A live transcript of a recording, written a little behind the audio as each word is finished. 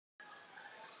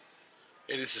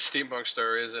It is the Steampunk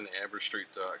Star is in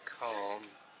amberstreet.com.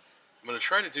 I'm going to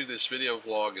try to do this video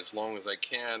vlog as long as I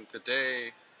can.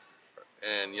 Today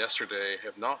and yesterday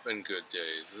have not been good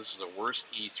days. This is the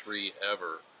worst E3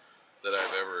 ever that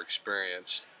I've ever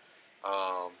experienced.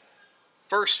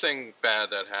 First thing bad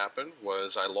that happened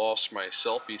was I lost my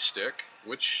selfie stick,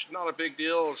 which not a big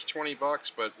deal. It's 20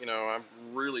 bucks, but you know, I'm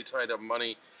really tight up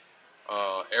money.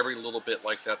 Every little bit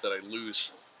like that I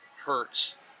lose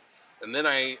hurts. And then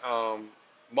I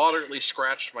moderately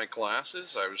scratched my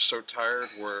glasses. I was so tired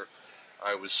where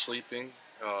I was sleeping.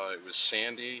 It was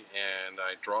sandy, and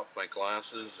I dropped my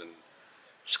glasses and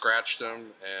scratched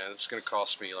them. And it's going to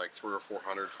cost me like $300 or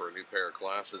 $400 for a new pair of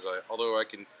glasses. Although I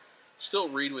can still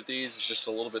read with these, it's just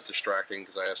a little bit distracting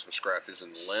because I have some scratches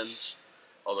in the lens.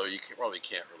 Although you probably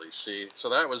can't really see. So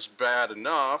that was bad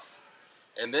enough.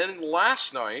 And then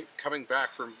last night, coming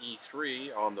back from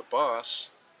E3 on the bus,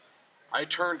 I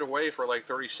turned away for like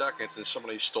 30 seconds and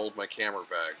somebody stole my camera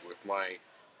bag with my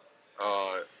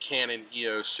Canon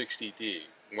EOS 60D.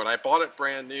 When I bought it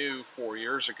brand new 4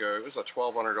 years ago, it was a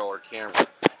 $1,200 camera.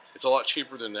 It's a lot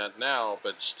cheaper than that now,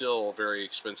 but still a very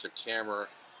expensive camera.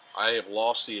 I have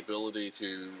lost the ability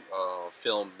to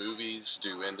film movies,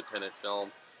 do independent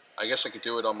film. I guess I could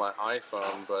do it on my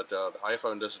iPhone, but the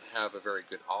iPhone doesn't have a very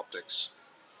good optics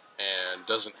and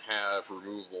doesn't have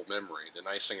removable memory. The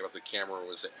nice thing about the camera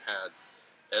was it had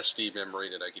SD memory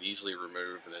that I could easily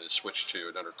remove and then switch to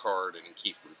another card and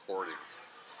keep recording.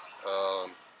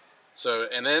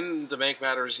 And then to make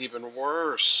matters even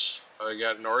worse, I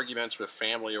got in arguments with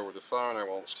family over the phone. I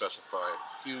won't specify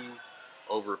who,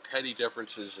 over petty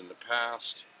differences in the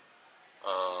past.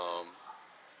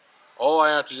 All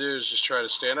I have to do is just try to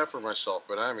stand up for myself,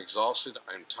 but I'm exhausted,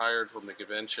 I'm tired from the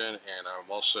convention, and I'm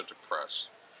also depressed.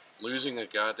 Losing a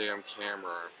goddamn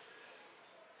camera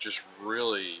just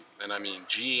really, and I mean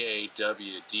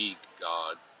G-A-W-D,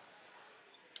 God,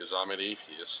 because I'm an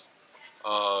atheist,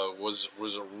 was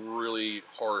a really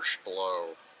harsh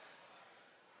blow.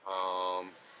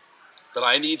 But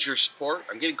I need your support.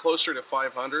 I'm getting closer to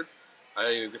 500.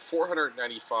 I get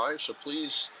 495, so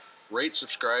please rate,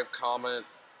 subscribe, comment,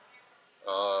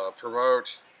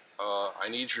 promote. I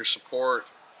need your support.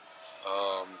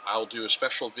 I'll do a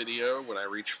special video when I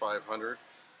reach 500.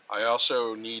 I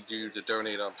also need you to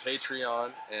donate on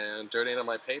Patreon and donate on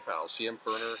my PayPal,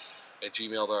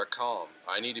 cmferner@gmail.com.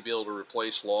 I need to be able to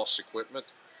replace lost equipment.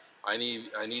 I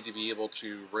need to be able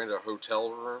to rent a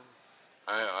hotel room.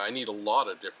 I need a lot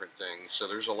of different things, so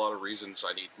there's a lot of reasons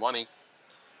I need money.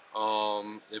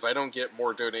 If I don't get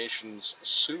more donations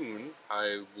soon,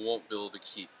 I won't be able to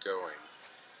keep going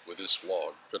with this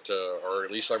vlog, but or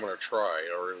at least I'm going to try,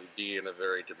 or it'll be in a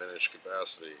very diminished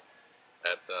capacity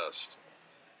at best.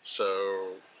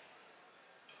 So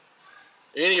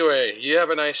anyway, you have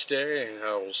a nice day, and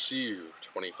I will see you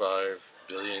 25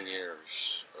 billion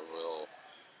years away.